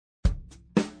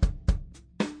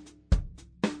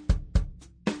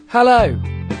Hello,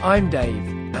 I'm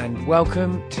Dave, and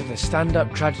welcome to the Stand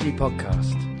Up Tragedy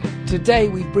podcast. Today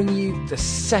we bring you the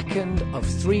second of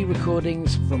 3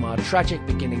 recordings from our Tragic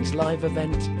Beginnings live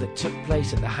event that took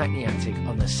place at the Hackney Attic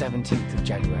on the 17th of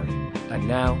January. And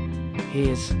now,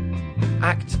 here's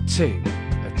Act 2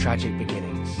 of Tragic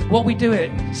Beginnings. What we do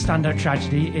at Stand Up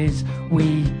Tragedy is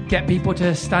we get people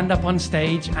to stand up on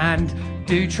stage and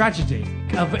do tragedy.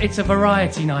 It's a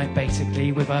variety night,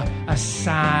 basically, with a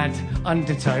sad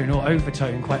undertone or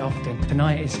overtone quite often.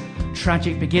 Tonight is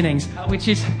Tragic Beginnings, which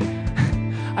is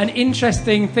an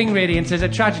interesting thing, really, into a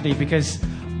tragedy, because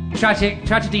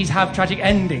tragedies have tragic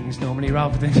endings normally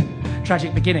rather than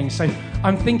tragic beginnings. So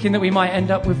I'm thinking that we might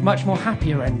end up with much more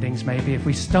happier endings, maybe, if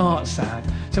we start sad.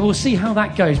 So we'll see how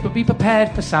that goes. But be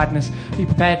prepared for sadness, be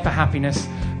prepared for happiness,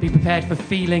 be prepared for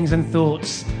feelings and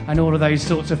thoughts and all of those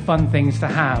sorts of fun things to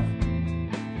have.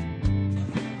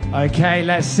 Okay,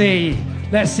 let's see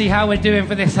how we're doing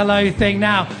for this hello thing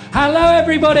now. Hello,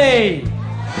 everybody!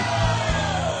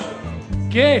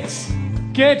 Good.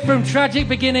 From Tragic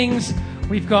Beginnings,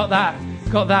 we've got that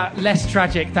less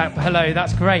tragic, that hello,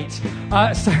 that's great.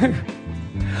 I'm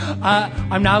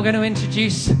now going to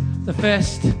introduce the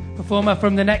first performer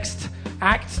from the next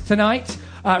act tonight.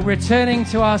 Returning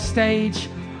to our stage,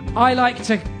 I like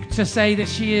to say that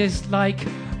she is like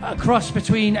a cross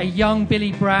between a young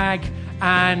Billy Bragg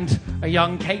and a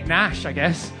young Kate Nash, I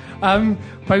guess.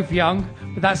 Both young,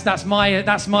 but that's my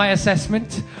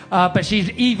assessment. But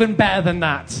she's even better than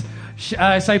that.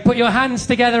 So put your hands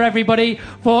together, everybody,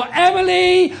 for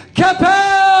Emily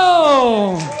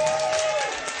Capel!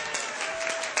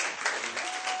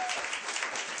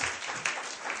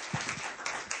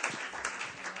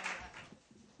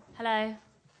 Hello.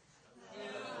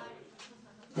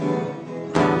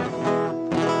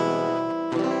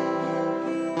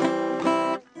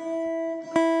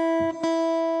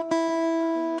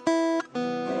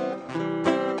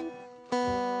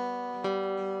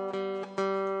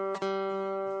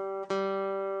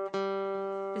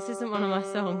 This isn't one of my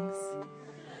songs.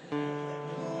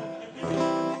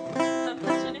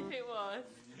 Imagine if it was.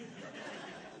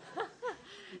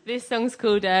 This song's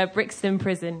called Brixton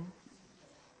Prison.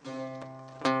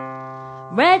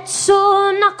 Red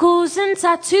sore knuckles and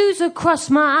tattoos across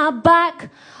my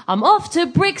back. I'm off to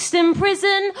Brixton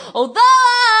Prison, although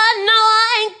I know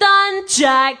I ain't done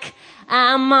jack.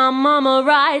 And my mama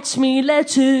writes me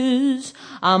letters,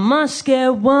 I must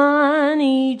get one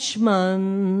each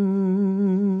month.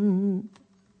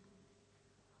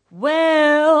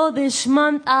 Well, this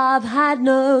month I've had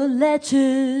no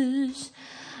letters.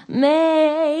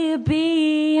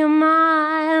 Maybe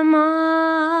my mama's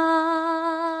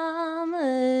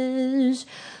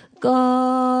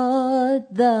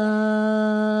got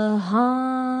the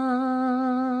hump.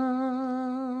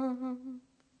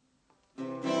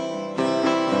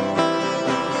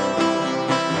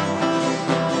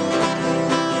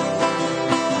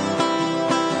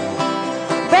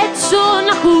 Red sore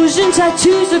knuckles and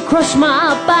tattoos across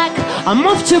my back. I'm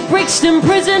off to Brixton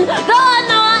Prison, though I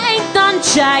know I ain't done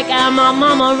jack. And my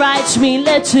mama writes me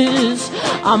letters,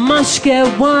 I must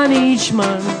get one each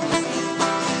month.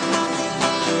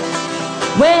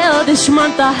 Well, this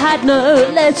month I had no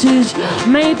letters.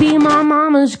 Maybe my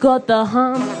mama's got the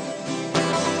hump.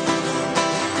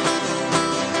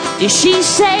 Did she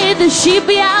say that she'd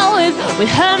be out with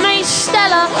her mate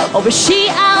Stella? Or was she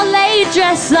out late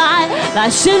dressed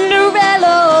like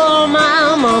Cinderella? Oh,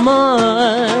 my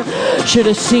mama should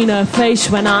have seen her face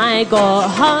when I got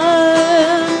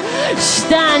home,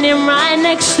 standing right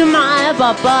next to my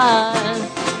papa.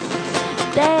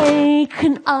 They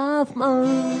can have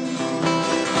moan.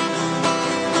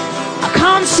 I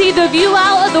can't see the view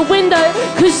out of the window,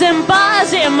 'cause them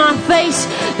bars are in my face.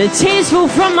 The tears fall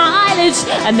from my eyelids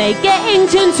and they get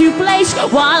inked into place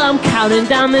while I'm counting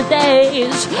down the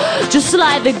days, just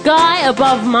like the guy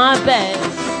above my bed.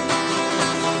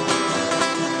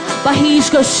 But he's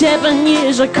got 7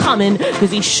 years of coming,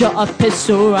 'cause he shot a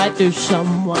pistol right through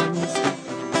someone's.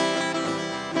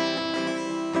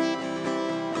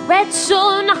 Red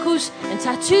sore knuckles and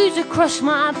tattoos across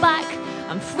my back.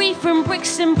 I'm free from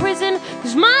Brixton Prison,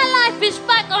 'cause my life is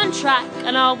back on track.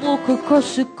 And I'll walk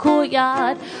across the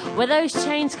courtyard where those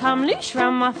chains come loose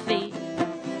round my feet.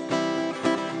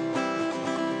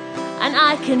 And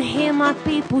I can hear my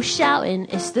people shouting,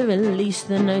 it's the release,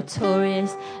 the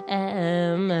notorious Emily.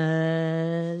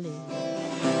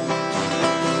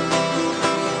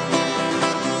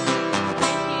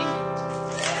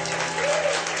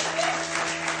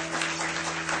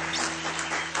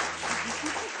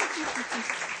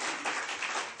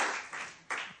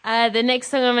 The next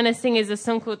song I'm going to sing is a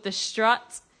song called The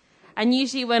Strut. And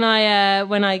usually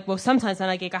sometimes when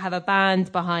I gig, I have a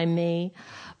band behind me,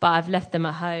 but I've left them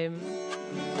at home.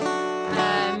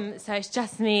 So it's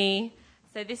just me.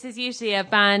 So this is usually a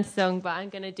band song, but I'm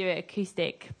going to do it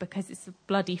acoustic because it's a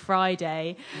bloody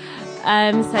Friday.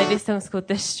 So this song's called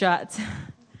The Strut.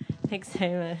 Thanks so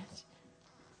much.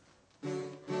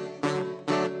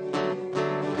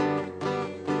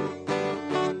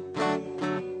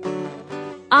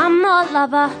 I'm not a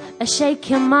lover of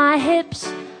shaking my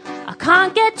hips. I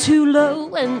can't get too low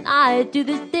when I do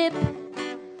the dip.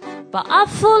 But I've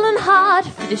fallen hard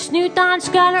for this new dance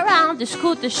going around. It's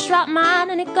called the Strut Man,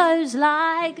 and it goes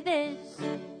like this.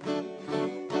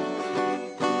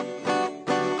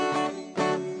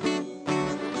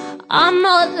 I'm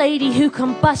not a lady who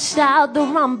can bust out the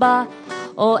rumba,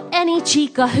 or any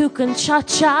chica who can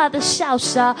cha-cha the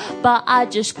salsa, but I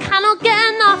just cannot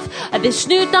get enough of this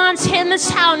new dance here in the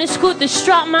town. It's called the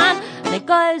Strut Man, and it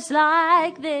goes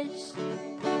like this.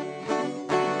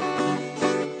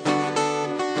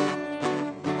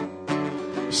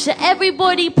 So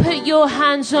everybody put your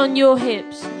hands on your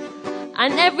hips,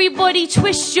 and everybody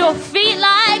twist your feet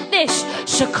like this.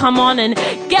 So come on and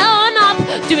get on up,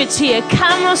 do it till your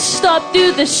camera stop.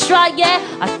 Do the strut, yeah,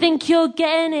 I think you're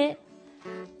getting it.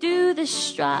 Do the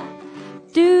strut,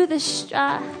 do the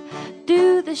strut,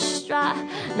 do the strut.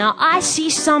 Now I see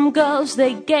some girls,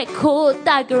 they get caught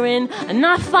daggering, and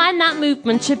I find that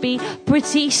movement to be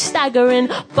pretty staggering.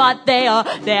 But there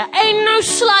ain't no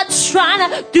sluts trying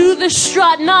to do the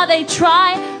strut. No, they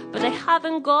try, but they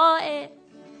haven't got it.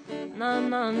 No,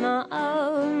 no, no,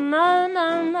 oh, no,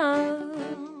 no, no.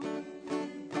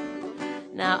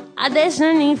 Now, there's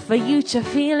no need for you to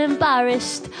feel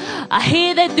embarrassed. I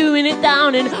hear they're doing it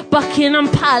down in Buckingham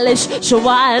Palace, so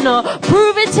why not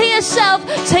prove it to yourself?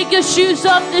 Take your shoes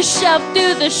off the shelf,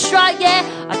 do the strut, yeah,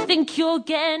 I think you're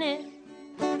getting it.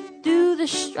 Do the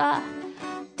strut,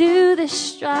 do the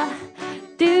strut,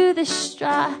 do the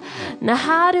strut. Now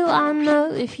how do I know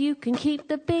if you can keep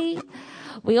the beat?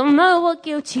 We all know what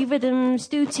guilty rhythms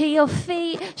do to your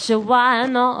feet, so why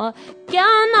not get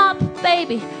on up,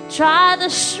 baby? Try the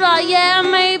strut, yeah,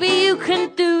 maybe you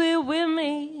can do it with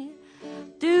me.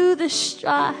 Do the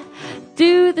strut,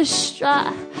 do the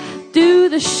strut, do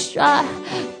the strut,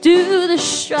 do the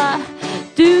strut,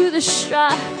 do the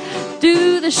strut,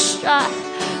 do the strut,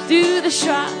 do the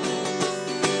strut.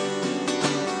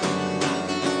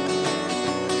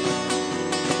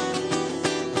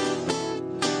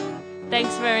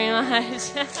 Thanks very much.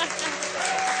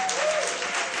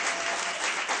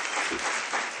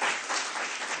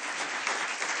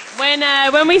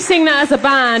 When we sing that as a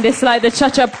band, it's like the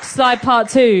Cha-Cha Slide Part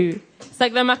 2. It's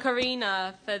like the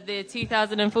Macarena for the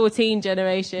 2014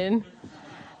 generation.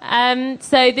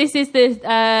 So this is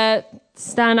the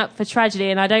Stand Up for Tragedy,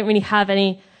 and I don't really have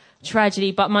any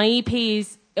tragedy, but my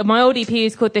old EP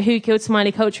is called the Who Killed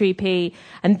Smiley Culture EP,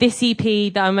 and this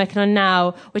EP that I'm working on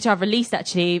now, which I've released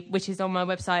actually, which is on my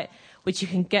website, which you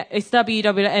can get, it's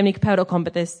www.emilykapel.com,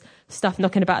 but there's stuff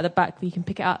knocking about at the back where you can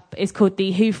pick it up. It's called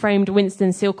the Who Framed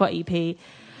Winston Silcott EP,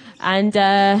 and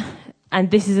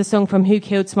this is a song from Who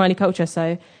Killed Smiley Culture,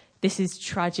 so this is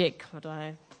tragic. I don't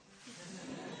know.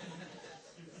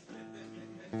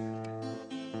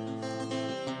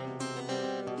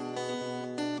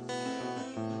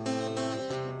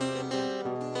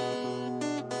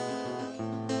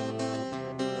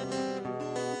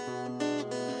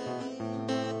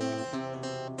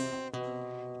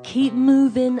 Keep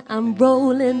moving and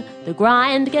rolling, the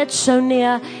grind gets so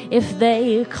near. If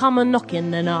they come a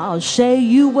knocking, then I'll say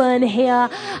you weren't here.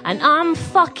 And I'm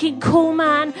fucking cool,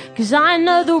 man, 'cause I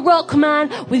know the rock man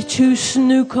with 2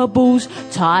 snooker balls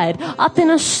tied up in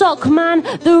a sock, man.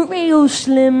 The real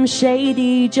Slim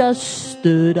Shady just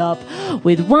stood up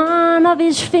with one of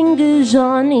his fingers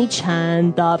on each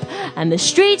hand up. And the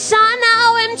streets are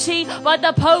now empty, but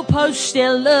the popo's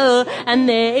still there. And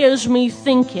there's me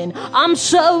thinking I'm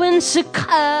so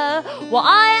insecure. Well,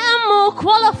 I am more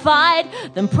qualified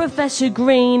than Professor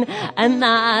Green, and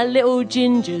that little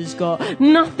ginger's got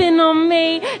nothing on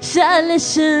me. So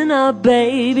listen up,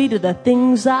 baby, to the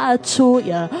things that I taught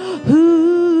ya.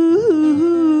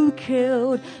 Who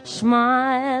killed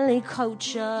Smiley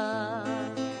Culture?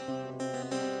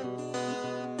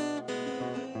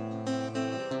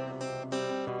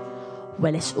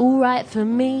 Well, it's alright for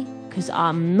me 'Cause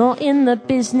I'm not in the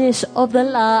business of the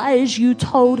lies you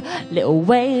told Lil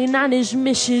Wayne and his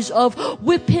missus of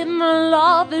whipping the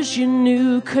lovers you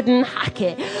knew couldn't hack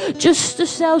it, just to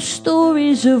sell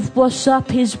stories of what's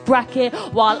up his bracket,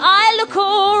 while I look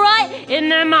alright in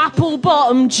them apple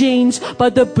bottom jeans,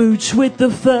 but the boots with the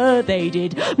fur, they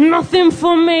did nothing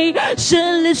for me. So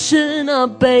listen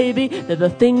up, baby, they're the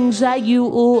things that you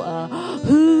all are.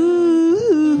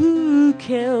 Who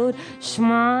killed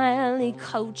Smiley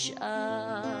Culture?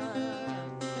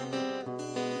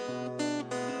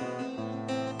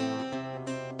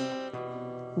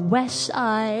 West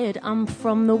Side, I'm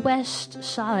from the West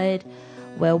Side,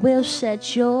 where we'll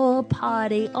set your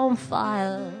party on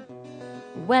fire.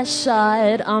 West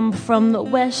Side, I'm from the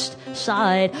West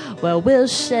Side, where we'll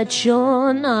set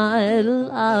your night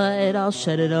alight. I'll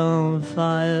set it on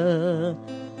fire.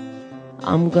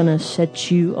 I'm gonna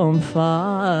set you on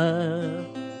fire.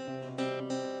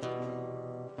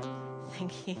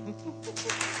 Thank you.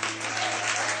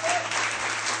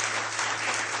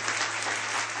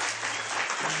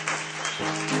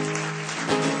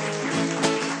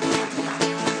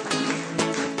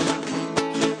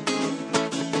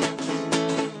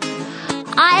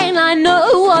 I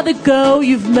know other girl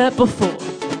you've met before.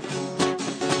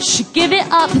 She give it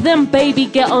up, then baby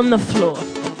get on the floor.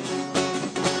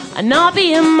 And I'll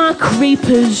be in my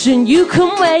creepers, and you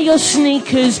can wear your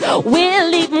sneakers.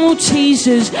 We'll eat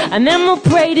Maltesers, and then we'll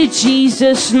pray to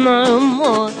Jesus no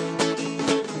more.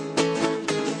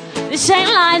 This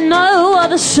ain't like no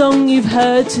other song you've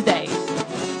heard today.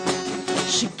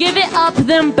 So give it up,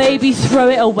 then baby throw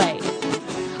it away.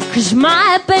 'Cause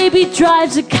my baby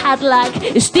drives a Cadillac.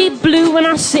 It's deep blue when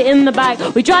I sit in the back.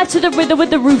 We drive to the river with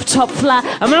the rooftop flat,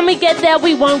 and when we get there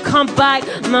we won't come back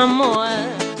no more.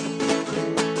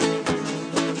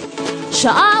 So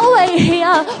I'll wait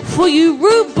here for you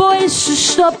rude boys to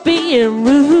stop being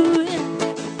rude.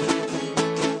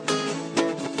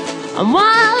 And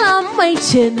while I'm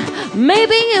waiting,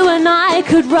 maybe you and I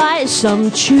could write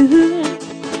some tune.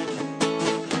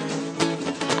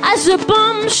 As the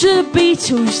bombs the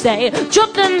Beatles, they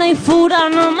drop and they fall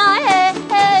down on my head.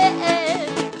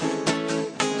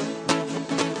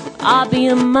 I'll be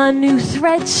in my new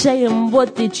thread saying,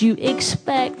 what did you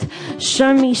expect?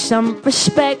 Show me some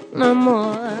respect no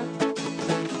more.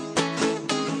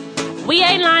 We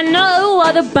ain't like no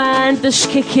other band that's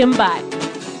kicking back.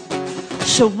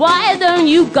 So why don't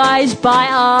you guys buy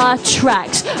our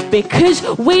tracks? Because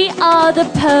we are the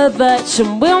perverts,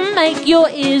 and we'll make your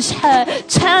ears hurt.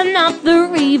 Turn up the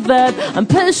reverb and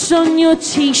put us on your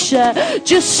t-shirt.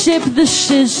 Just sip the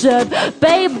scissor,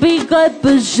 baby go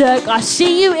berserk. I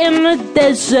see you in the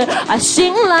desert, I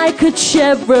sing like a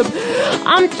cherub.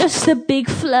 I'm just a big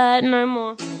flirt no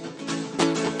more.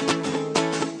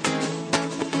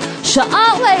 So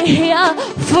I'll wait here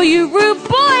for you rude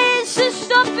boys to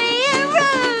stop being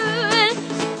rude.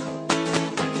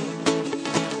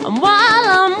 And while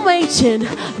I'm waiting,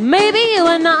 maybe you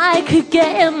and I could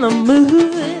get in the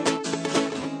mood.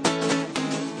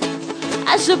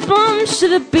 As the bombs to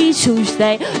the Beatles,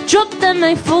 they drop and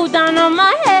they fall down on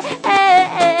my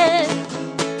head.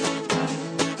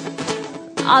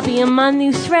 I'll be in my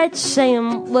new thread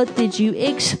saying, what did you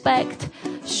expect?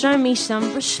 Show me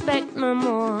some respect no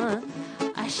more.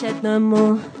 I said no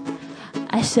more.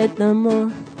 I said no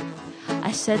more.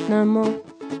 I said no more.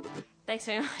 Thanks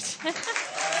very much.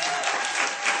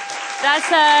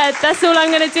 That's all I'm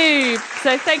going to do.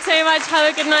 So thanks very much. Have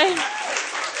a good night.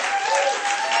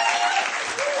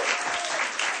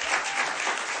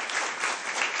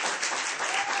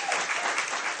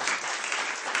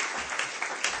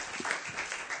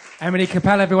 Emily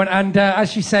Capel, everyone. And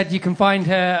as she said, you can find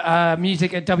her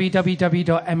music at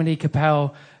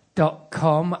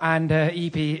www.emilycapel.com, and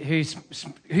EP,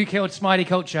 Who Killed Smiley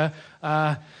Culture.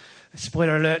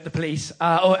 Spoiler alert, the police.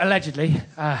 Or allegedly.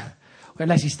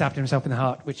 Unless he stabbed himself in the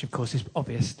heart, which, of course, is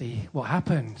obviously what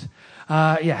happened.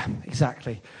 Yeah,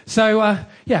 exactly. So,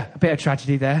 yeah, a bit of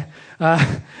tragedy there.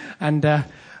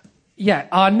 Yeah,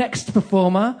 our next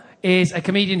performer is a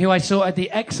comedian who I saw at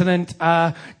the excellent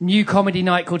new comedy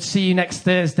night called See You Next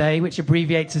Thursday, which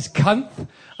abbreviates as CUNTH,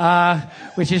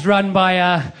 which is run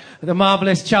by the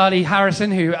marvellous Charlie Harrison,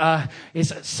 who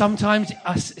is sometimes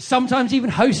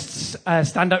even hosts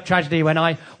Stand-Up Tragedy when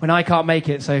I can't make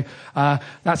it. So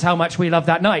that's how much we love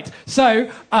that night.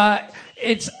 So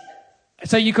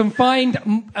you can find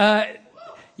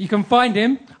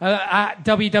him at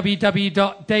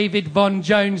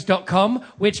www.davidvonjones.com,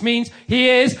 which means he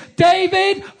is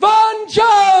David Von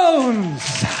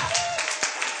Jones!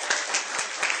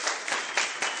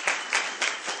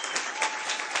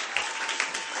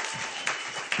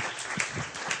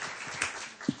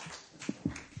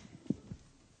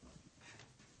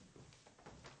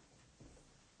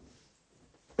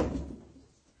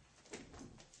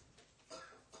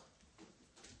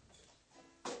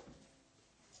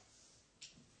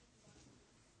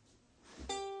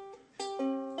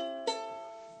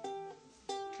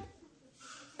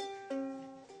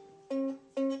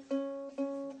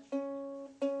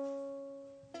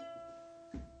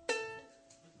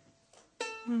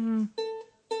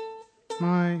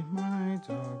 my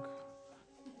dog.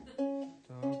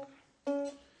 Dog.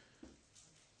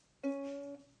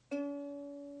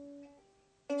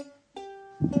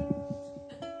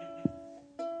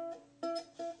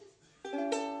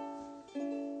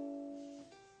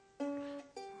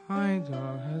 My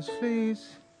dog has fleas.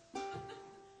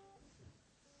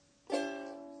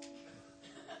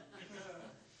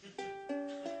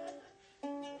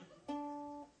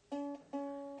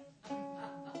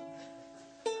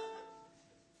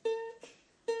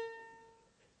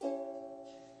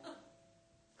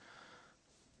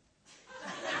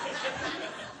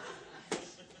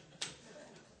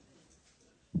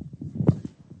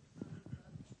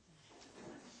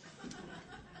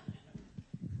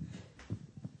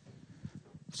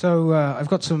 So I've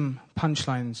got some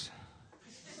punchlines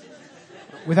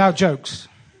without jokes.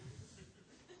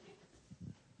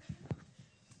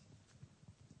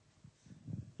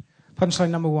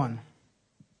 Punchline number 1.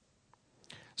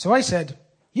 So I said,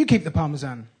 you keep the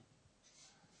parmesan.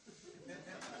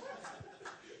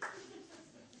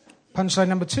 Punchline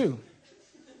number 2.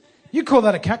 You call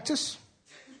that a cactus?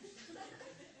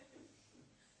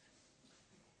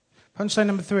 Punchline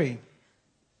number 3.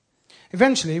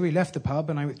 Eventually, we left the pub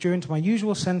and I withdrew into my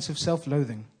usual sense of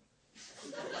self-loathing.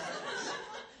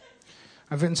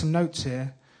 I've written some notes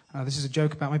here. This is a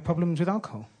joke about my problems with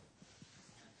alcohol.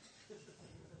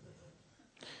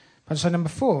 Punchline number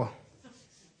 4.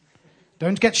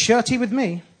 Don't get shirty with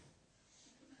me.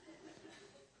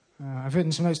 I've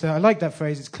written some notes there. I like that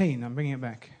phrase. It's clean. I'm bringing it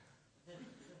back. I'm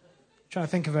trying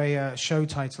to think of a show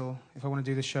title if I want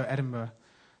to do this show at Edinburgh.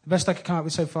 The best I could come up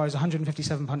with so far is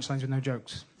 157 punchlines with no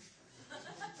jokes.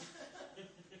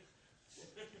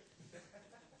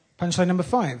 Punchline number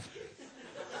 5.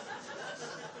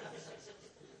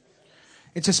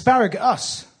 It's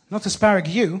asparagus, not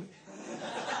asparagus you.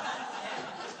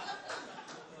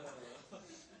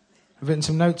 I've written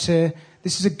some notes here.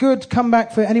 This is a good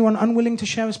comeback for anyone unwilling to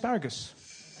share asparagus.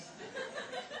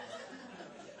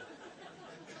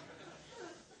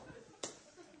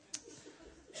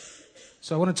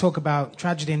 So I want to talk about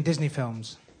tragedy in Disney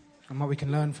films and what we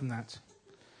can learn from that.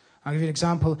 I'll give you an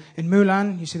example. In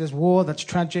Mulan, you see there's war, that's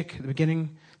tragic at the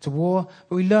beginning, to war,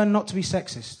 but we learn not to be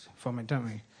sexist from it, don't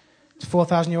we? It's a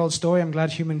 4,000-year-old story. I'm glad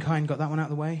humankind got that one out of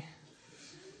the way.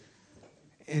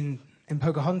 In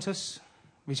Pocahontas,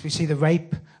 we see the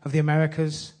rape of the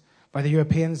Americas by the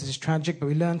Europeans. This is tragic, but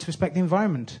we learn to respect the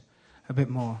environment a bit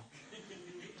more,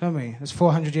 don't we? It's a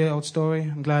 400-year-old story.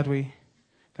 I'm glad we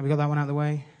got that one out of the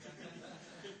way.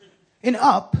 In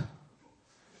Up,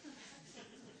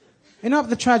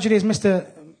 the tragedy is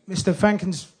Mr.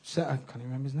 Franken's... I can't even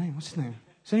remember his name. What's his name?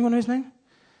 Does anyone know his name?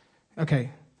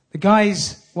 Okay. The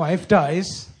guy's wife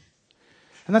dies.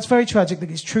 And that's very tragic that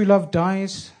his true love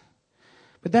dies.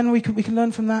 But then we can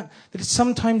learn from that it's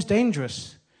sometimes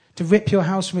dangerous to rip your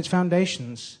house from its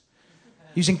foundations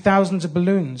using thousands of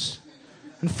balloons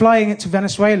and flying it to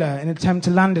Venezuela in an attempt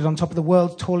to land it on top of the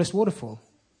world's tallest waterfall.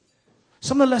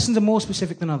 Some of the lessons are more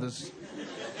specific than others.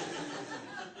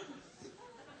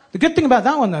 The good thing about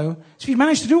that one, though, is if you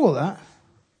manage to do all that,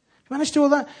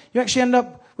 you actually end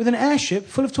up with an airship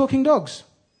full of talking dogs.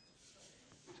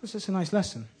 So that's a nice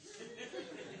lesson.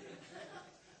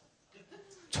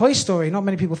 Toy Story, not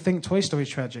many people think Toy Story is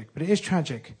tragic, but it is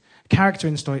tragic. A character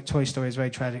in Toy Story is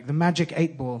very tragic. The Magic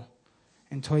 8 Ball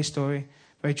in Toy Story,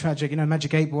 very tragic. You know,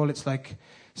 Magic 8 Ball, it's the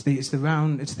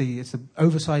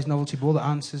oversized novelty ball that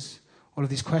answers all of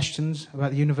these questions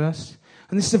about the universe.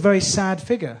 And this is a very sad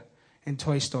figure in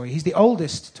Toy Story. He's the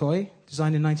oldest toy,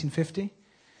 designed in 1950.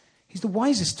 He's the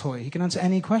wisest toy. He can answer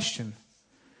any question.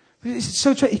 But it's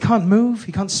so he can't move.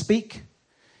 He can't speak.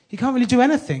 He can't really do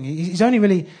anything. He's only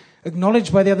really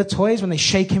acknowledged by the other toys when they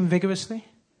shake him vigorously.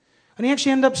 And he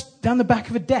actually ends up down the back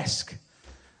of a desk.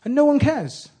 And no one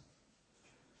cares.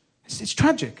 It's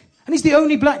tragic. And he's the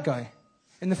only black guy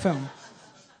in the film.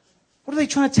 What are they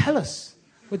trying to tell us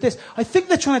with this? I think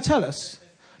they're trying to tell us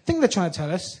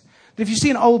that if you see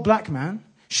an old black man,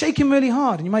 shake him really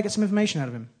hard and you might get some information out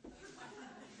of him.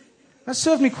 That's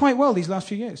served me quite well these last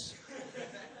few years.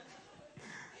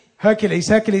 Hercules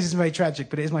isn't very tragic,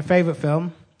 but it is my favourite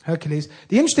film, Hercules.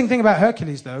 The interesting thing about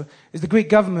Hercules, though, is the Greek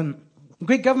government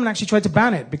actually tried to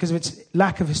ban it because of its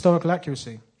lack of historical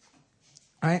accuracy.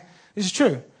 Right? This is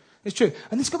true. It's true.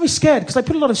 And this got me scared because I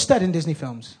put a lot of stud in Disney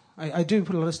films. I do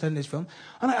put a lot of stud in this film.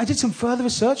 And I did some further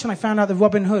research and I found out that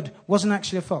Robin Hood wasn't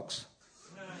actually a fox.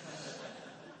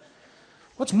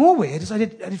 What's more weird is I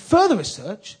did further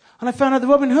research and I found out that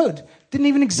Robin Hood didn't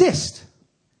even exist.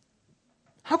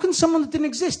 How can someone that didn't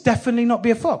exist definitely not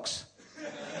be a fox?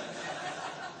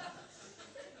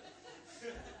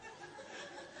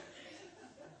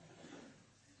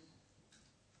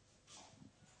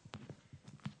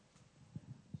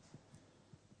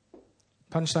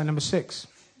 Punchline number 6.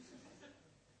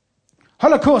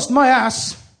 Holocaust my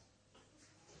ass.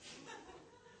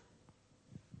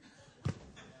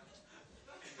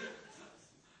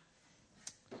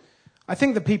 I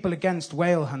think the people against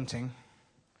whale hunting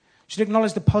should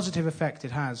acknowledge the positive effect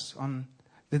it has on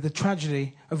the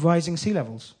tragedy of rising sea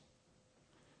levels.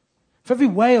 For every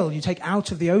whale you take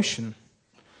out of the ocean,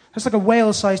 that's like a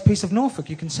whale-sized piece of Norfolk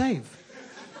you can save.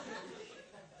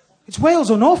 It's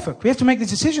Wales or Norfolk. We have to make these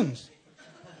decisions.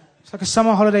 It's like a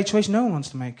summer holiday choice no one wants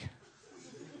to make.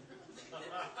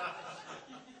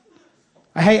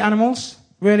 I hate animals.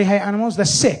 Really hate animals. They're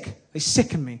sick. They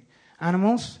sicken me.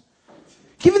 Animals.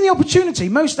 Given the opportunity,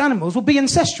 most animals will be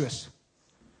incestuous.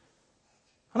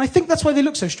 And I think that's why they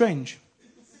look so strange.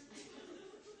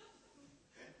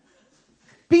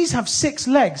 Bees have 6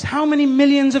 legs. How many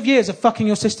millions of years of fucking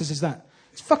your sisters is that?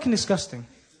 It's fucking disgusting.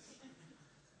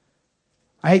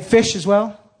 I hate fish as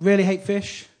well. Really hate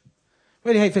fish.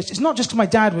 Really hate fish. It's not just because my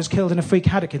dad was killed in a freak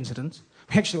haddock incident.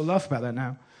 We actually all laugh about that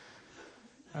now.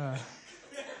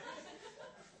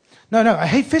 No, I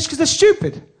hate fish because they're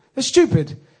stupid. They're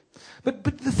stupid. But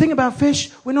the thing about fish,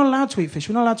 we're not allowed to eat fish.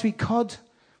 We're not allowed to eat cod.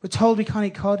 We're told we can't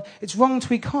eat cod. It's wrong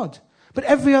to eat cod. But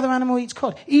every other animal eats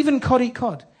cod. Even cod eat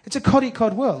cod. It's a cod eat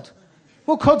cod world.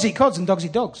 Well, cods eat cods and dogs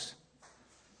eat dogs.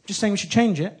 I'm just saying we should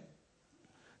change it.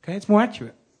 Okay, it's more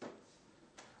accurate.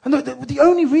 And the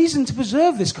only reason to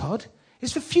preserve this cod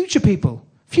is for future people.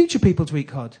 Future people to eat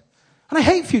cod. And I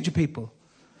hate future people.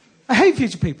 I hate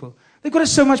future people. They've got it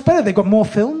so much better. They've got more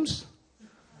films.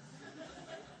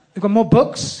 They've got more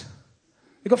books.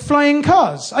 They've got flying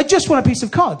cars. I just want a piece of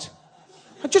cod.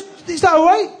 Is that all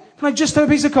right? Can I just have a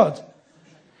piece of cod?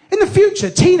 In the future,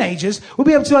 teenagers will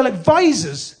be able to wear like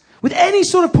visors with any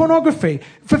sort of pornography,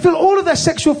 fulfill all of their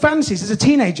sexual fantasies as a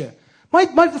teenager.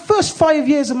 The first 5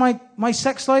 years of my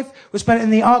sex life was spent in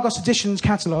the Argos Editions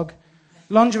catalogue,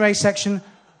 lingerie section.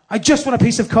 I just want a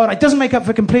piece of cod. It doesn't make up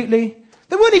for it completely.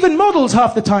 There weren't even models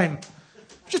half the time.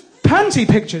 Just panty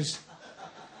pictures.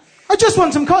 I just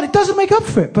want some cod. It doesn't make up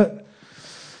for it, but...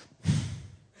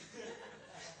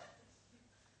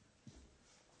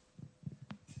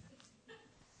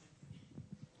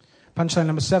 Punchline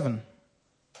number 7.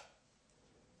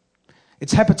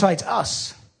 It's hepatite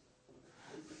us.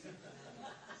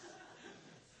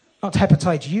 Not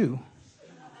hepatite you.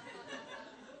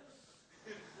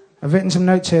 I've written some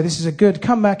notes here. This is a good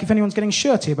comeback if anyone's getting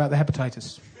shirty about the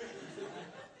hepatitis.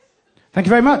 Thank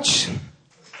you very much.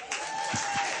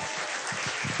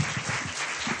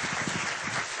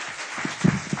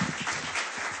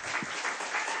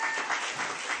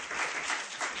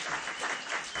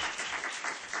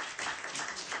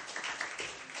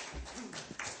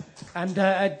 And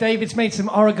David's made some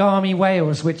origami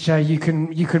whales, which you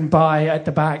can buy at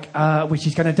the back, which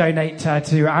he's going to donate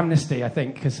to Amnesty, I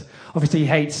think, because obviously he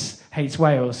hates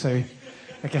whales, so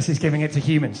I guess he's giving it to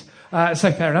humans.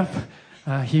 So fair enough.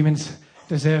 Humans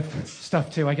deserve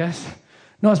stuff too, I guess.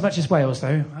 Not as much as whales,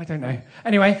 though. I don't know.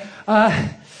 Anyway,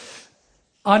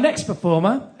 our next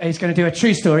performer is going to do a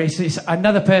true story. So it's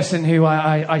another person who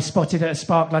I spotted at a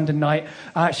Spark London night.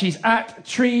 She's at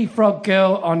Tree Frog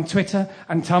Girl on Twitter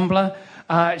and Tumblr.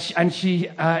 And she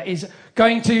is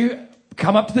going to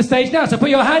come up to the stage now. So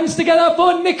put your hands together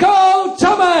for Nicole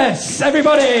Thomas,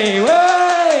 everybody.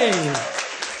 Way!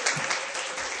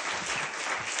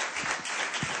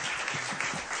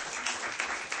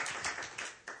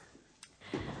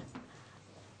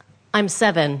 I'm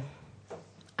 7.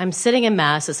 I'm sitting in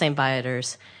Mass at St.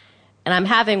 Viator's, and I'm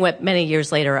having what many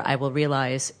years later I will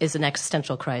realize is an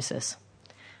existential crisis.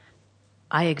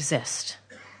 I exist.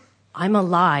 I'm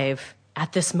alive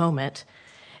at this moment,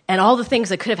 and all the things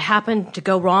that could have happened to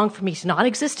go wrong for me to not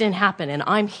exist didn't happen, and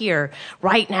I'm here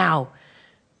right now,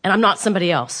 and I'm not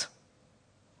somebody else.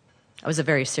 I was a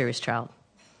very serious child.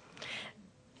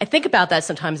 I think about that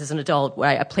sometimes as an adult,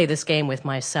 where I play this game with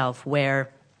myself,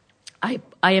 where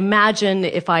I imagine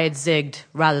if I had zigged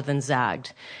rather than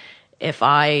zagged, if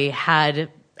I had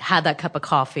that cup of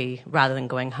coffee rather than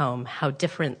going home, how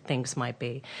different things might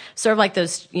be. Sort of like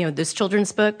those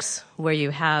children's books where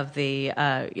you have at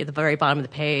the very bottom of the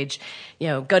page,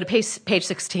 go to page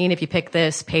 16 if you pick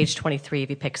this, page 23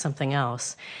 if you pick something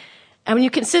else. And when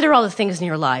you consider all the things in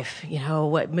your life,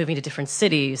 moving to different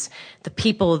cities, the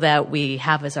people that we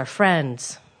have as our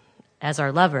friends, as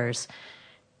our lovers,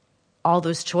 all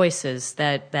those choices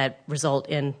that result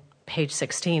in page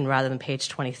 16 rather than page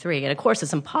 23. And of course,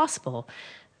 it's impossible.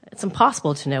 It's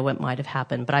impossible to know what might have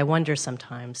happened, but I wonder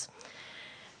sometimes.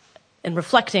 And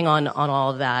reflecting on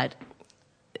all of that,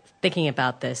 thinking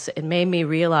about this, it made me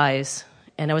realize,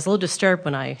 and I was a little disturbed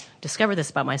when I discovered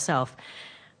this about myself,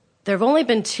 there have only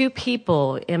been 2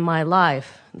 people in my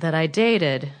life that I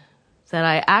dated that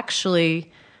I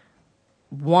actually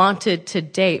wanted to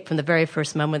date from the very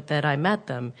first moment that I met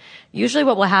them. Usually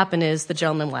what will happen is the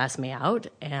gentleman will ask me out,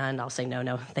 and I'll say,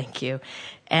 no, thank you.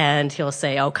 And he'll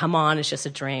say, oh, come on, it's just a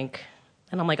drink.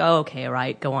 And I'm like, oh, okay, all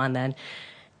right, go on then.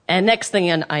 And next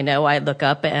thing I know, I look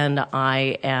up and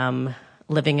I am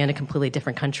living in a completely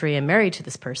different country and married to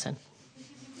this person.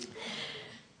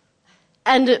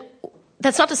 And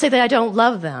that's not to say that I don't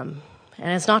love them.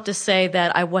 And it's not to say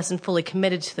that I wasn't fully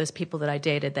committed to those people that I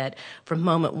dated, that from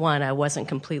moment one I wasn't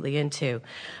completely into.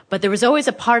 But there was always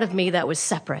a part of me that was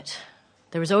separate.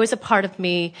 There was always a part of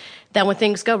me that when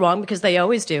things go wrong, because they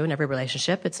always do in every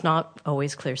relationship, it's not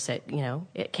always clear,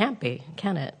 it can't be,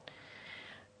 can it?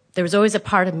 There was always a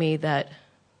part of me that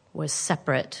was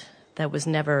separate, that was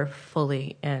never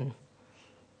fully in.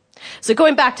 So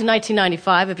going back to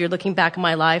 1995, if you're looking back in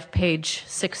my life, page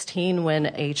 16, when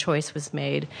a choice was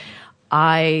made,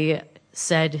 I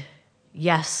said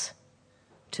yes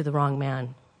to the wrong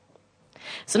man.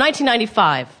 So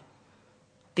 1995,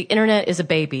 the internet is a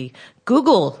baby.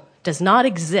 Google does not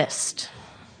exist.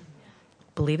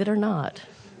 Believe it or not.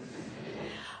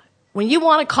 When you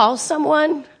want to call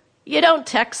someone, you don't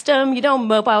text them, you don't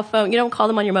call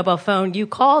them on your mobile phone, you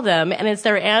call them and it's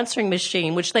their answering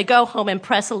machine, which they go home and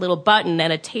press a little button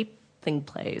and a tape thing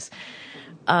plays.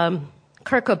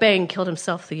 Kurt Cobain killed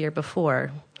himself the year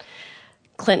before.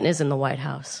 Clinton is in the White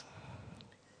House.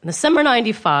 In December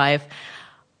 95,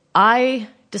 I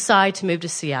decide to move to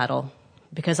Seattle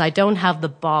because I don't have the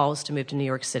balls to move to New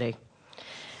York City.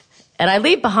 And I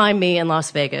leave behind me in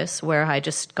Las Vegas, where I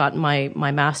just got my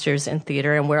master's in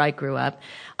theater and where I grew up.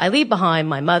 I leave behind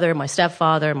my mother, my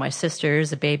stepfather, my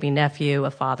sisters, a baby nephew,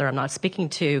 a father I'm not speaking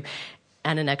to,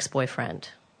 and an ex-boyfriend.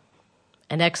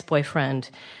 An ex-boyfriend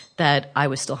that I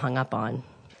was still hung up on,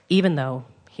 even though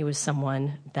he was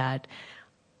someone that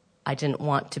I didn't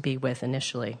want to be with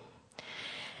initially.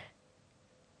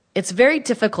 It's very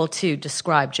difficult to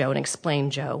describe Joe and explain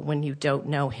Joe when you don't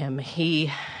know him. He's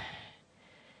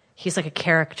like a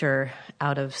character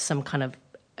out of some kind of,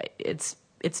 it's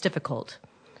difficult.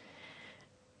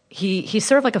 He's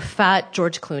sort of like a fat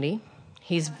George Clooney.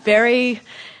 He's very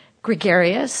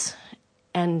gregarious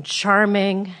and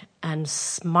charming and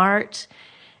smart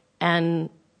and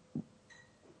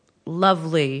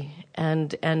lovely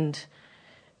and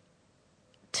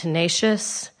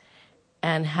tenacious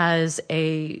and has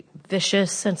a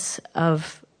vicious sense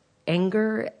of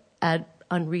anger at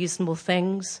unreasonable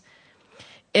things.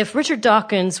 If Richard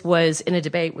Dawkins was in a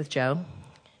debate with Joe,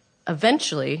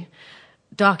 eventually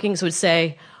Dawkins would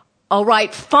say, all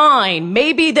right, fine,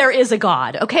 maybe there is a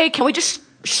God, okay? Can we just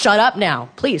shut up now,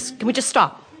 please? Can we just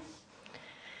stop?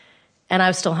 And I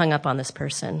was still hung up on this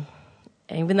person.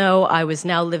 And even though I was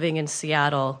now living in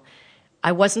Seattle,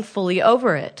 I wasn't fully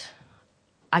over it.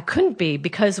 I couldn't be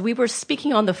because we were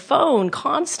speaking on the phone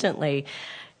constantly.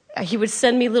 He would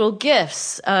send me little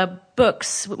gifts,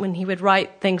 books, when he would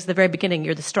write things at the very beginning.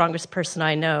 You're the strongest person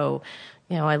I know.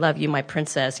 I love you, my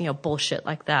princess. Bullshit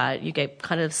like that. You get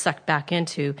kind of sucked back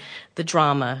into the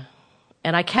drama.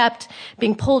 And I kept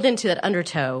being pulled into that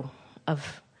undertow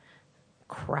of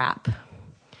crap.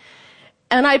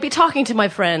 And I'd be talking to my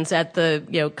friends at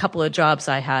the, couple of jobs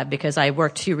I had, because I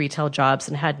worked 2 retail jobs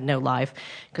and had no life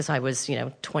because I was,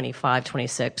 25,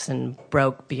 26 and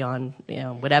broke beyond,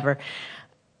 whatever.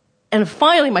 And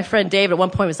finally, my friend Dave at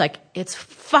one point was like, it's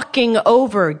fucking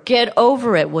over. Get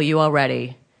over it, will you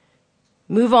already?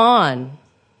 Move on.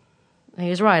 And he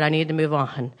was right. I needed to move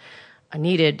on. I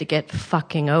needed to get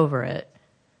fucking over it.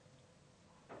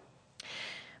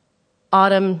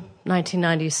 Autumn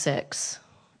 1996.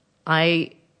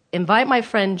 I invite my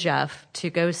friend Jeff to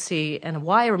go see, and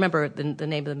why I remember the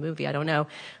name of the movie, I don't know,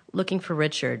 Looking for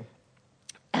Richard.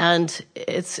 And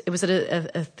it was at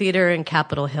a theater in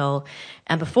Capitol Hill.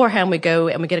 And beforehand, we go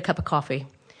and we get a cup of coffee.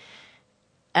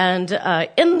 And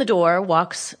in the door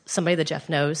walks somebody that Jeff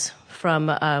knows from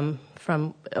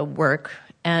work,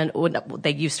 and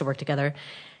they used to work together.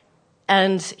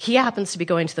 And he happens to be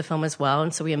going to the film as well,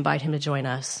 and so we invite him to join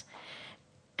us.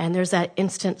 And there's that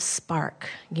instant spark.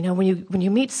 When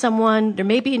you meet someone, there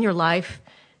may be in your life,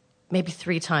 maybe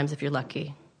 3 times if you're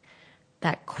lucky,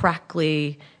 that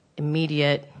crackly,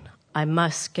 immediate, I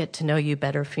must get to know you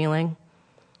better feeling.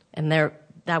 And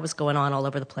that was going on all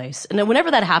over the place. And then whenever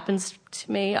that happens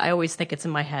to me, I always think it's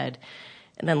in my head.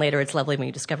 And then later it's lovely when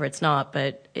you discover it's not,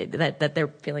 but that they're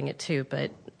feeling it too.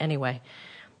 But anyway,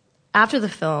 after the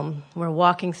film, we're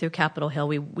walking through Capitol Hill.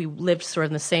 We lived sort of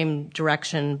in the same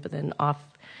direction, but then off.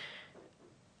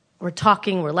 We're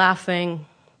talking, we're laughing,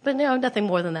 but nothing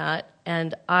more than that.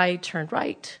 And I turned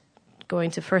right, going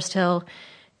to First Hill,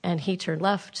 and he turned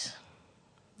left,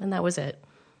 and that was it.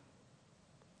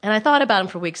 And I thought about him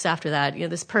for weeks after that. You know,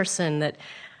 this person that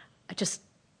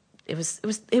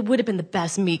it would have been the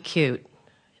best meet cute.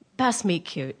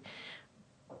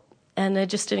 And it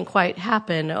just didn't quite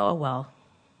happen. Oh, well.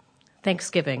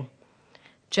 Thanksgiving.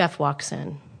 Jeff walks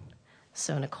in.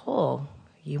 So, Nicole,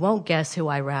 you won't guess who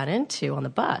I ran into on the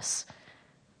bus.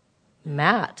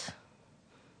 Matt.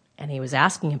 And he was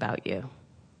asking about you.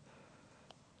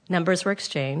 Numbers were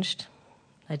exchanged.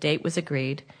 A date was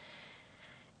agreed.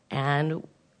 And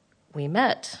we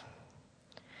met.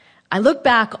 I look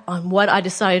back on what I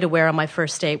decided to wear on my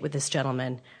first date with this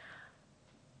gentleman.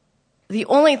 The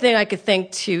only thing I could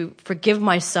think to forgive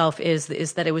myself is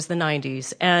that it was the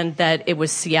 90s and that it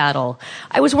was Seattle.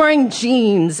 I was wearing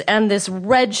jeans and this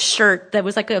red shirt that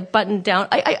was like a button down.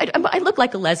 I looked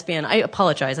like a lesbian. I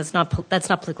apologize. That's not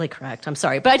politically correct. I'm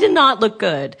sorry. But I did not look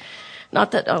good.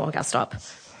 Not that, I gotta stop.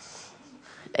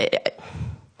 But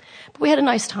we had a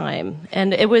nice time.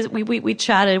 And it was, we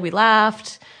chatted, we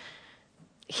laughed.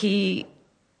 He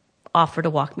offered to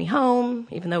walk me home,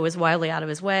 even though it was wildly out of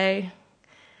his way.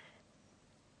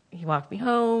 He walked me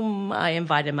home. I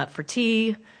invited him up for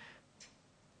tea.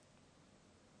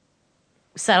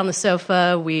 We sat on the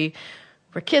sofa. We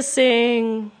were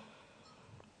kissing,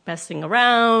 messing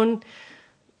around.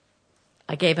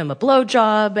 I gave him a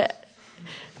blowjob.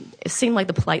 It seemed like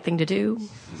the polite thing to do.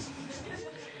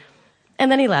 And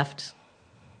then he left.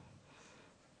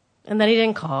 And then he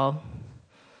didn't call.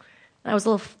 I was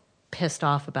a little pissed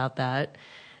off about that.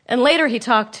 And later he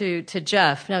talked to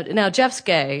Jeff. Now Jeff's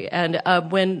gay, and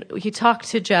when he talked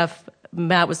to Jeff,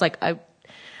 Matt was like, I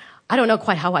don't know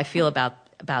quite how I feel about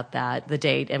that, the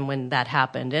date and when that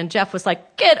happened. And Jeff was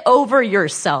like, get over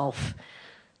yourself.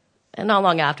 And not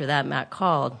long after that, Matt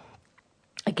called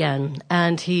again,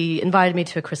 and he invited me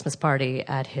to a Christmas party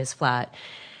at his flat.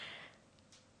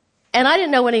 And I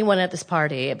didn't know anyone at this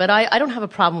party, but I don't have a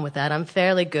problem with that. I'm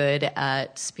fairly good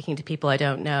at speaking to people I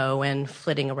don't know and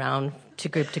flitting around to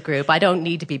group. I don't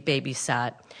need to be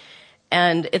babysat.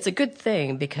 And it's a good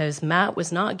thing because Matt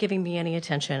was not giving me any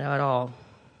attention at all.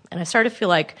 And I started to feel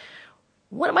like,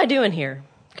 what am I doing here?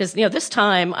 Because, this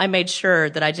time I made sure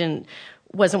that I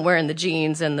wasn't wearing the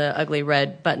jeans and the ugly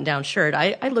red button-down shirt.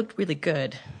 I looked really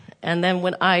good. And then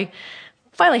when I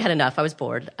finally had enough, I was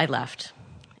bored, I left.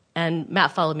 And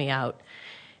Matt followed me out.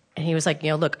 And he was like,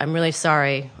 look, I'm really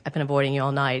sorry. I've been avoiding you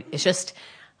all night. It's just,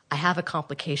 I have a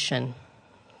complication.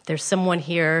 There's someone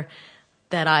here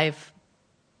that I've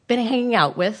been hanging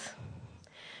out with.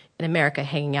 In America,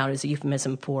 hanging out is a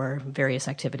euphemism for various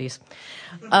activities.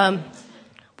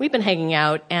 We've been hanging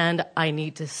out, and I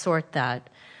need to sort that.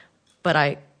 But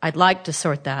I'd like to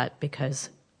sort that because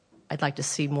I'd like to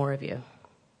see more of you.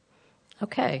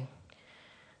 Okay.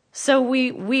 So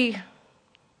we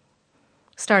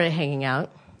started hanging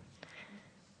out.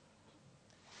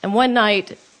 And one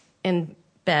night in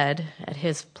bed at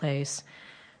his place,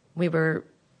 we were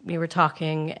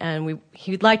talking, and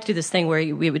he'd like to do this thing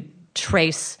where we would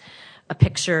trace a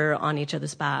picture on each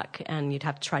other's back, and you'd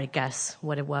have to try to guess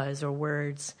what it was or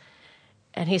words.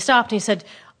 And he stopped and he said,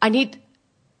 I need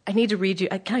to read you.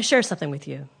 Can I share something with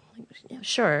you? Yeah,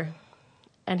 sure.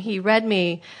 And he read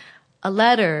me a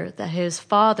letter that his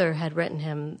father had written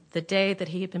him the day that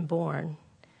he had been born.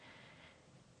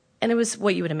 And it was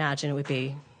what you would imagine it would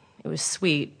be. It was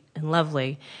sweet and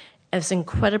lovely. It was an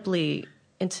incredibly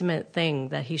intimate thing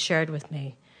that he shared with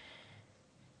me.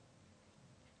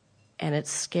 And it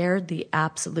scared the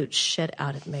absolute shit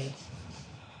out of me.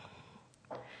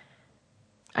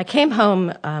 I came home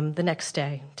the next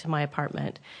day to my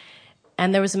apartment,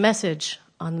 and there was a message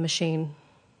on the machine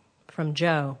from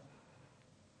Joe.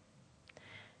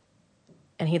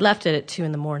 And he left it at 2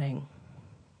 a.m.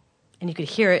 And you could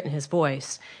hear it in his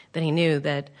voice that he knew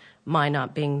that my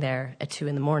not being there at 2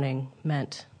 a.m.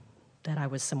 meant that I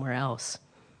was somewhere else.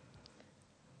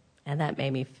 And that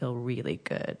made me feel really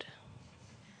good.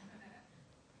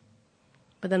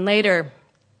 But then later,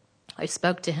 I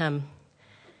spoke to him,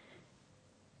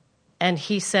 and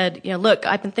he said, look,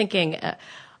 I've been thinking,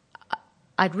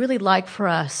 I'd really like for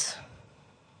us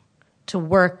to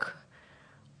work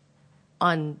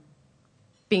on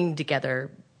being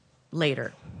together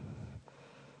later.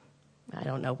 I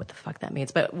don't know what the fuck that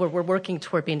means, but we're working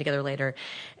toward being together later.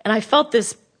 And I felt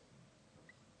this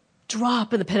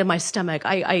drop in the pit of my stomach.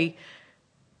 I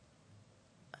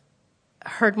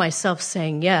heard myself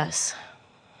saying yes.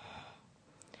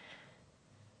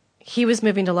 He was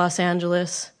moving to Los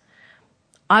Angeles.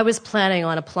 I was planning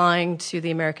on applying to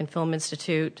the American Film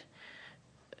Institute.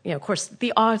 Of course,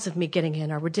 the odds of me getting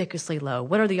in are ridiculously low.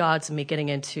 What are the odds of me getting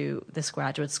into this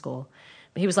graduate school?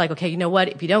 He was like, okay, you know what?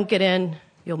 If you don't get in,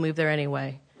 you'll move there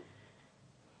anyway.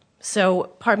 So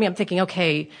part of me, I'm thinking,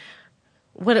 okay,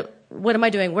 what am I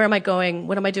doing? Where am I going?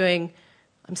 What am I doing?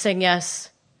 I'm saying yes.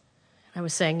 I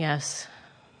was saying yes.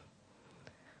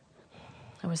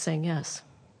 I was saying yes.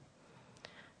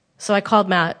 So I called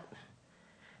Matt,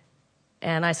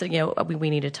 and I said, we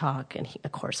need to talk. And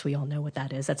of course, we all know what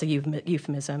that is. That's a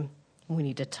euphemism. We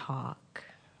need to talk.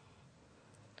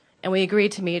 And we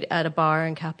agreed to meet at a bar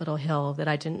in Capitol Hill that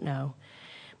I didn't know.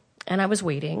 And I was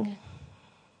waiting.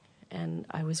 And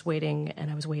I was waiting,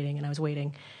 and I was waiting, and I was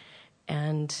waiting.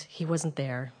 And he wasn't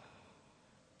there.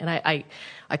 And I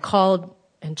called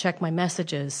and checked my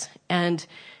messages. And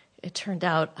it turned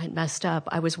out I'd messed up.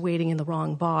 I was waiting in the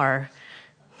wrong bar.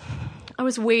 I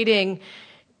was waiting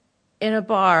in a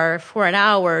bar for an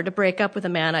hour to break up with a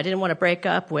man I didn't want to break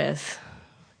up with.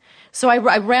 So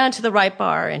I ran to the right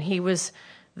bar, and he was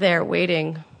there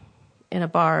waiting in a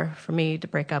bar for me to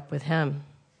break up with him.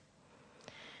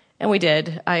 And we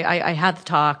did. I had the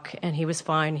talk, and he was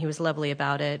fine. He was lovely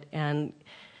about it. And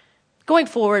going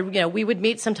forward, we would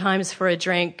meet sometimes for a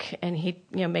drink, and he'd,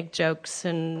 make jokes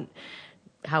and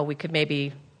how we could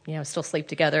maybe, still sleep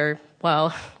together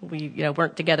while we,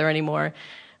 weren't together anymore.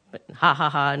 But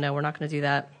no, we're not going to do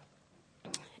that.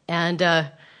 And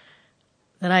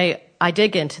then I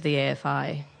did get into the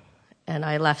AFI, and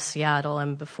I left Seattle.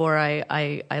 And before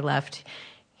I left,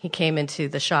 he came into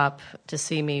the shop to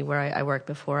see me where I worked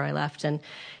before I left, and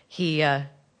he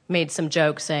made some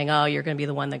jokes saying, oh, you're going to be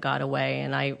the one that got away,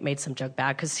 and I made some joke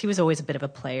back because he was always a bit of a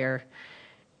player.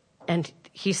 And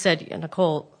he said,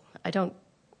 Nicole, do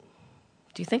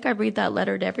you think I read that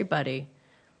letter to everybody?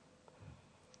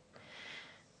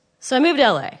 So I moved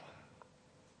to LA.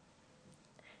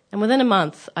 And within a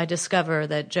month, I discovered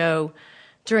that Joe,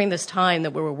 during this time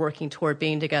that we were working toward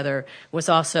being together, was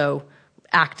also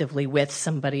actively with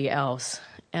somebody else.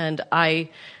 And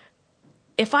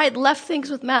if I had left things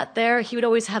with Matt there, he would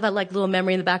always have that little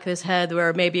memory in the back of his head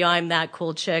where maybe I'm that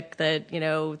cool chick that,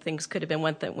 things could have been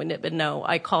one thing, but no,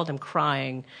 I called him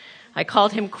crying.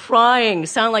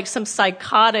 Sound like some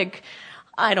psychotic,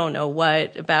 I don't know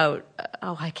what, about,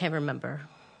 I can't remember.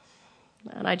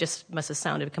 And I just must have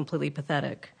sounded completely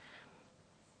pathetic.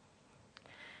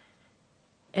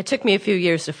 It took me a few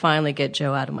years to finally get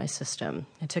Joe out of my system.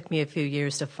 It took me a few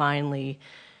years to finally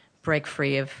break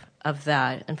free of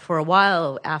that. And for a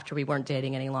while, after we weren't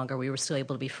dating any longer, we were still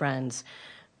able to be friends.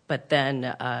 But then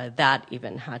that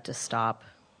even had to stop.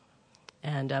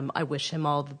 And I wish him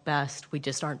all the best. We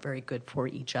just aren't very good for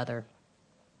each other.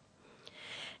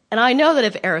 And I know that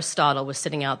if Aristotle was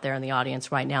sitting out there in the audience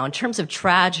right now, in terms of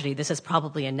tragedy, this is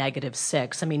probably a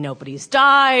 -6. I mean, nobody's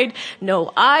died,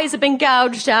 no eyes have been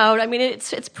gouged out. I mean,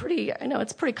 it's pretty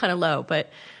kind of low, but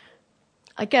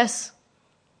I guess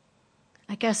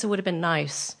it would have been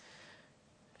nice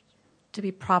to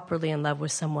be properly in love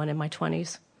with someone in my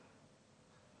 20s.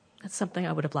 That's something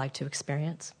I would have liked to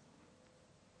experience.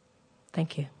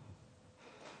 Thank you.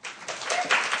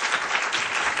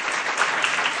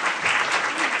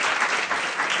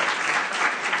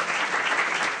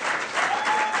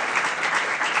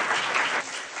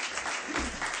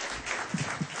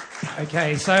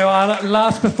 Okay, so our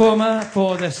last performer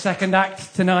for the second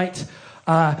act tonight,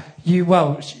 you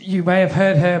may have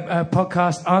heard her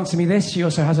podcast, Answer Me This. She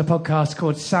also has a podcast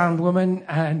called Sound Woman,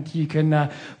 and you can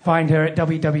find her at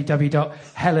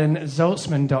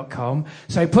www.helenzoltzman.com.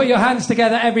 So put your hands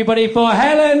together, everybody, for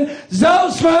Helen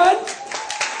Zoltzman!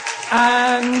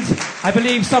 And I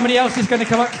believe somebody else is going to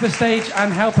come up to the stage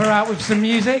and help her out with some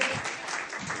music.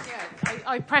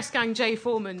 I press gang Jay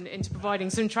Foreman into providing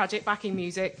some tragic backing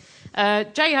music.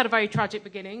 Jay had a very tragic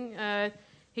beginning.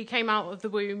 He came out of the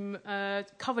womb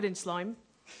covered in slime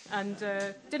and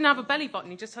didn't have a belly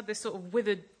button. He just had this sort of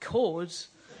withered cord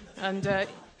and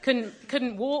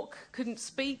couldn't walk, couldn't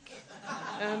speak.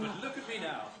 Look at me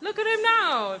now. Look at him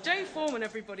now. Jay Foreman,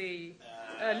 everybody.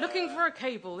 Looking for a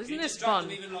cable. Isn't this fun?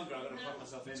 Even longer. I'm going to plug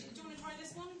myself in. Do you want to try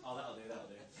this one? Oh, that'll do.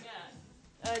 Yeah.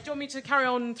 Do you want me to carry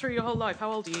on through your whole life?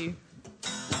 How old are you?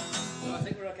 No, I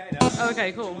think we're okay now. Oh,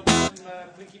 okay, cool.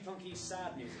 Blinky Plonky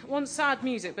sad music. I want sad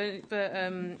music, but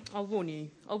I'll warn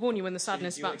you. I'll warn you when the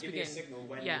sadness is about to begin. Give me a signal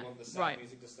when you want the sad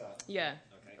music to start. Yeah.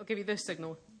 Okay. I'll give you this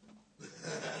signal.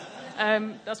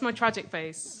 That's my tragic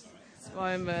face. That's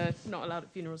why I'm not allowed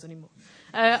at funerals anymore.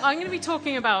 I'm going to be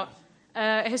talking about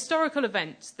a historical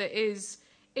event that is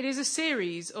a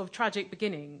series of tragic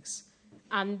beginnings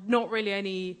and not really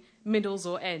any middles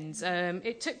or ends.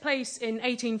 It took place in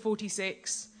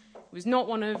 1846. It was not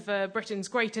one of Britain's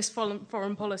greatest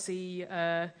foreign policy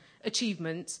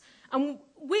achievements. And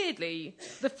weirdly,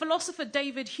 the philosopher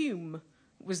David Hume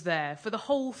was there for the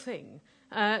whole thing.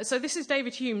 So this is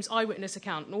David Hume's eyewitness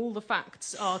account, and all the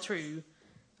facts are true.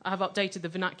 I have updated the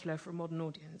vernacular for a modern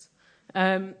audience.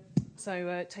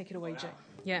 So take it away, Jay.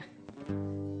 Yeah.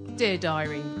 Dear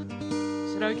Diary.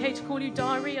 Is it okay to call you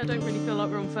Diary? I don't really feel like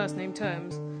we're on first name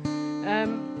terms.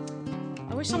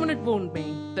 I wish someone had warned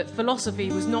me that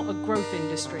philosophy was not a growth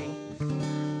industry.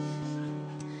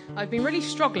 I've been really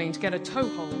struggling to get a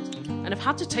toehold and have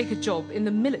had to take a job in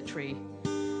the military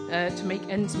to make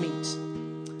ends meet.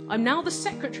 I'm now the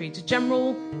secretary to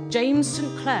General James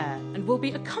St. Clair and will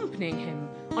be accompanying him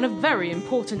on a very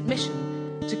important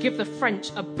mission to give the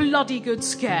French a bloody good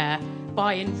scare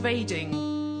by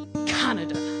invading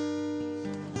Canada.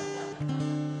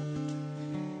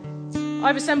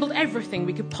 I've assembled everything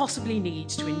we could possibly need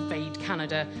to invade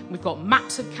Canada. We've got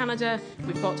maps of Canada,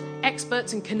 we've got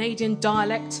experts in Canadian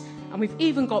dialect, and we've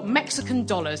even got Mexican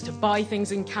dollars to buy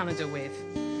things in Canada with.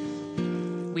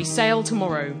 We sail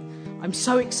tomorrow. I'm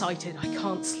so excited I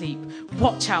can't sleep.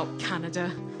 Watch out,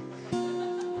 Canada.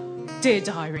 Dear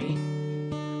Diary.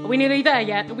 Are we nearly there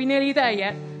yet? Are we nearly there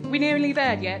yet? Are we nearly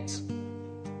there yet?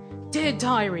 Dear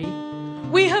Diary.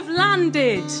 We have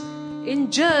landed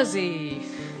in Jersey.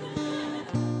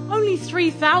 Only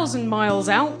 3,000 miles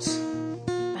out.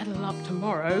 Better luck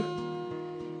tomorrow.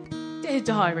 Dear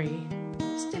Diary.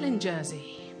 Still in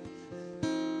Jersey.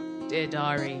 Dear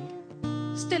Diary.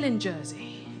 Still in Jersey.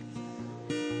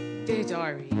 Dear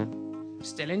Diary,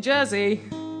 still in Jersey.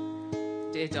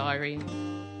 Dear Diary,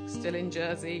 still in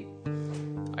Jersey.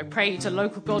 I pray to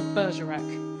local god Bergerac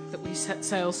that we set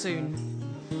sail soon.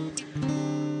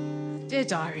 Dear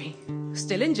Diary,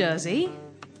 still in Jersey.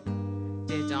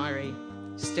 Dear Diary,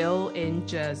 still in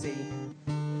Jersey.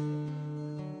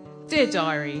 Dear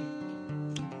Diary,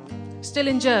 still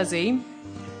in Jersey.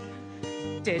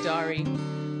 Dear Diary,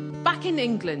 back in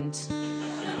England.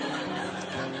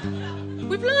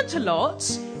 We've learnt a lot,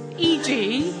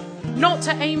 e.g., not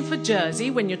to aim for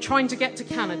Jersey when you're trying to get to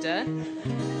Canada.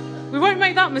 We won't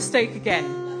make that mistake again.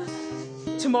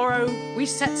 Tomorrow, we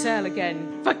set sail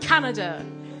again for Canada.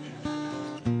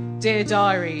 Dear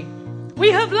Diary,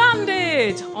 we have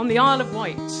landed on the Isle of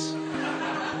Wight.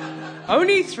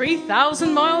 Only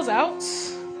 3,000 miles out.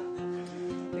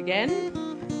 Again.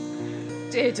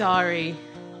 Dear Diary,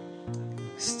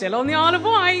 still on the Isle of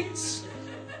Wight.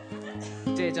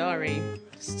 Dear Diary,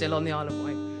 still on the Isle of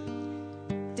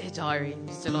Wight. Dear Diary,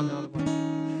 still on the Isle of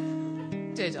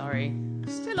Wight. Dear Diary,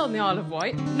 still on the Isle of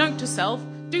Wight. Note to self,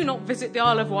 do not visit the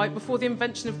Isle of Wight before the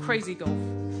invention of crazy golf.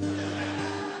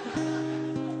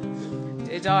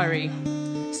 Dear Diary,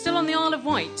 still on the Isle of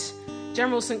Wight.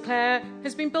 General St. Clair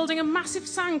has been building a massive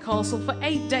sandcastle for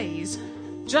 8 days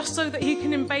just so that he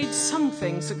can invade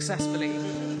something successfully.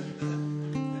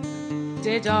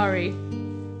 Dear Diary,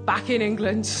 back in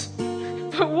England.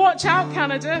 But watch out,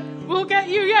 Canada, we'll get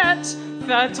you yet.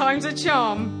 3rd time's a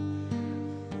charm.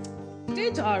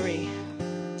 Dear Diary,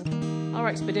 our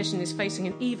expedition is facing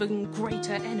an even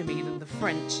greater enemy than the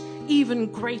French,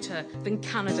 even greater than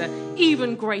Canada,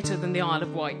 even greater than the Isle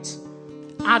of Wight.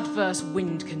 Adverse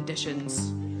wind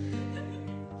conditions.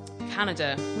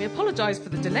 Canada, we apologise for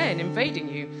the delay in invading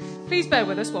you. Please bear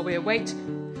with us while we await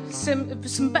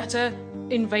some better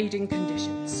invading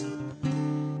conditions.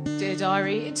 Dear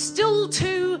Diary, it's still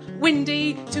too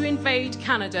windy to invade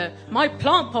Canada. My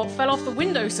plant pot fell off the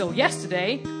windowsill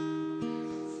yesterday.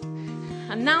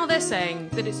 And now they're saying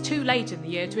that it's too late in the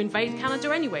year to invade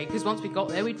Canada anyway, because once we got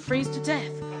there, we'd freeze to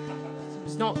death.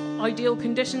 It's not ideal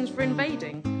conditions for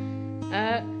invading.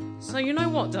 So you know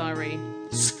what, Diary?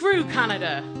 Screw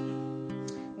Canada.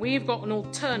 We've got an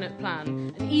alternate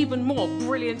plan, an even more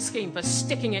brilliant scheme for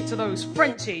sticking it to those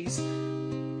Frenchies.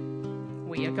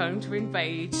 We are going to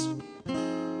invade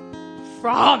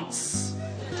France.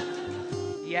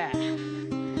 Yeah.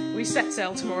 We set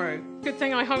sail tomorrow. Good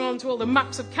thing I hung on to all the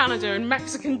maps of Canada and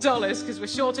Mexican dollars, because we're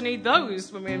sure to need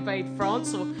those when we invade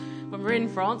France, or when we're in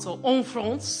France, or en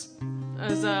France,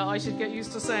 as I should get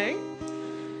used to saying.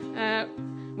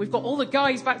 We've got all the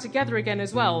guys back together again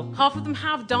as well. Half of them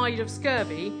have died of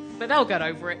scurvy, but they'll get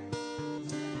over it.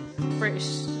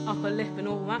 British upper lip and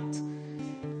all that.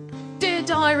 Dear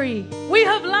Diary, we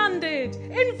have landed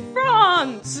in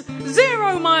France!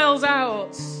 0 miles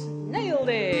out! Nailed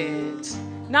it!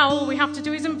 Now all we have to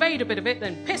do is invade a bit of it,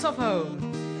 then piss off home.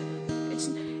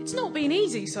 It's not been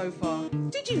easy so far.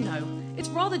 Did you know it's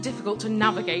rather difficult to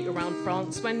navigate around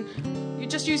France when you're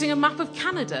just using a map of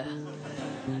Canada?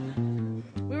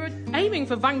 We were aiming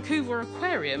for Vancouver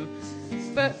Aquarium,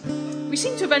 but we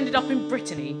seem to have ended up in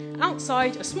Brittany,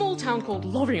 outside a small town called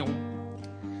Lorient.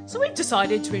 So we've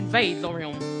decided to invade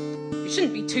Lorient. It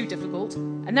shouldn't be too difficult,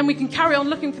 and then we can carry on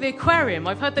looking for the aquarium.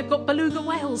 I've heard they've got beluga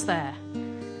whales there.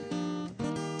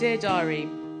 Dear Diary,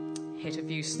 hit a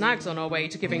few snags on our way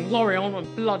to giving Lorient a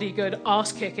bloody good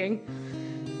arse-kicking.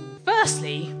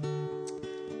 Firstly,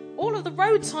 all of the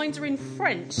road signs are in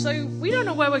French, so we don't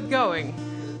know where we're going.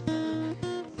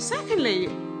 Secondly,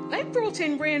 they've brought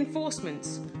in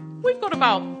reinforcements. We've got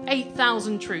about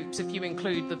 8,000 troops, if you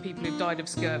include the people who've died of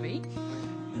scurvy.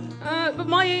 But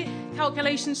my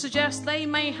calculations suggest they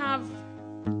may have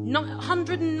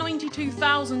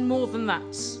 192,000 more than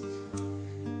that.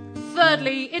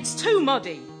 Thirdly, it's too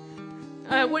muddy.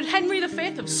 Would Henry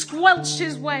V have squelched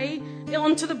his way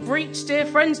onto the breach, dear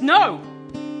friends? No!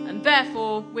 And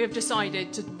therefore, we have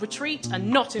decided to retreat and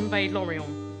not invade Lorient.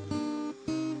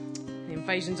 The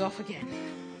invasion's off again.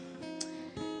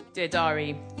 Dear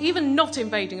Diary, even not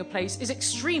invading a place is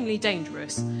extremely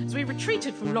dangerous. As we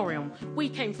retreated from Lorient, we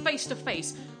came face to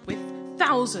face with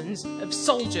thousands of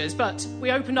soldiers, but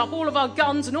we opened up all of our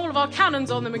guns and all of our cannons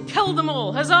on them and killed them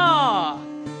all. Huzzah!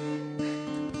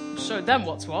 Showed them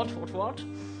what's what.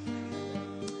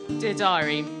 Dear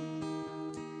Diary,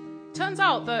 turns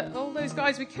out that all those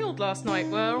guys we killed last night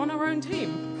were on our own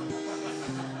team.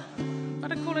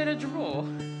 Better call it a draw.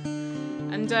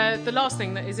 And the last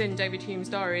thing that is in David Hume's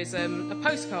diary is a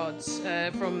postcard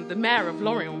from the mayor of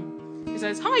Lorient. He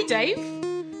says, "Hi, Dave.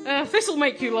 This'll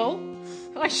make you lol.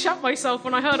 I shat myself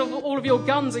when I heard of all of your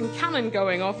guns and cannon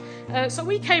going off. So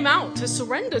we came out to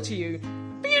surrender to you.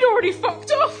 But you'd already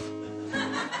fucked off."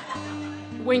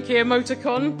 Winky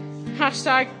emoticon.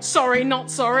 Hashtag sorry, not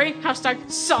sorry.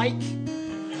 Hashtag psych.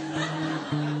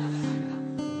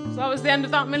 So that was the end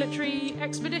of that military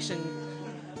expedition.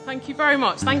 Thank you very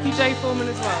much. Thank you, Jay Foreman,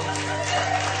 as well.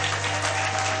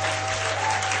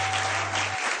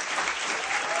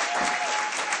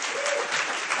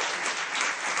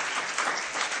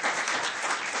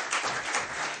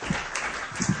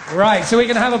 Right, so we're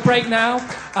going to have a break now.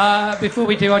 Before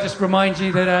we do, I'll just remind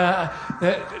you that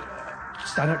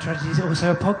Stand Up Tragedy is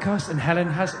also a podcast, and Helen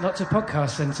has lots of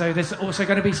podcasts, and so there's also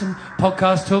going to be some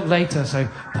podcast talk later. So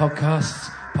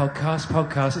podcasts.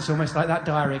 It's almost like that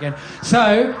diary again.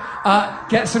 So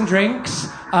get some drinks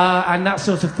and that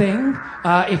sort of thing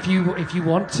if you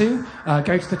want to.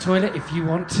 Go to the toilet if you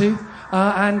want to.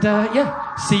 And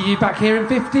see you back here in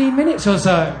 15 minutes or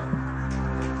so.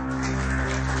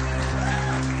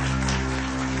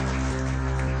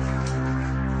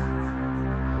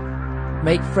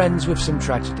 Make friends with some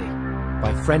tragedy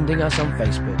by friending us on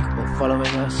Facebook or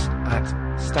following us at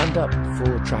Stand Up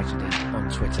for Tragedy on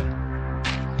Twitter.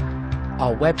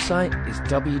 Our website is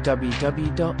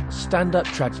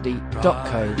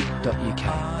www.standuptragedy.co.uk.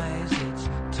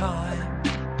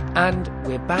 And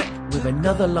we're back with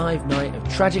another live night of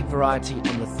tragic variety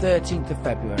on the 13th of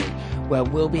February, where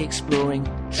we'll be exploring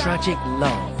tragic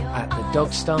love at the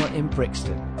Dog Star in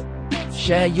Brixton.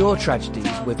 Share your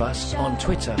tragedies with us on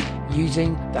Twitter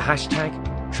using the hashtag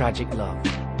 #TragicLove.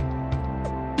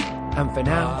 And for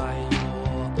now,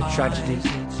 the tragedy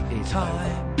is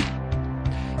over.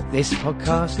 This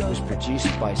podcast was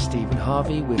produced by Stephen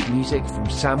Harvey with music from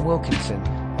Sam Wilkinson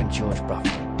and George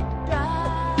Buffett.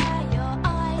 Dry your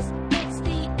eyes, it's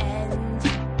the end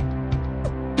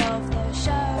of the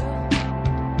show.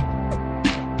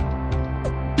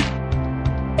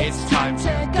 It's time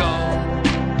to go.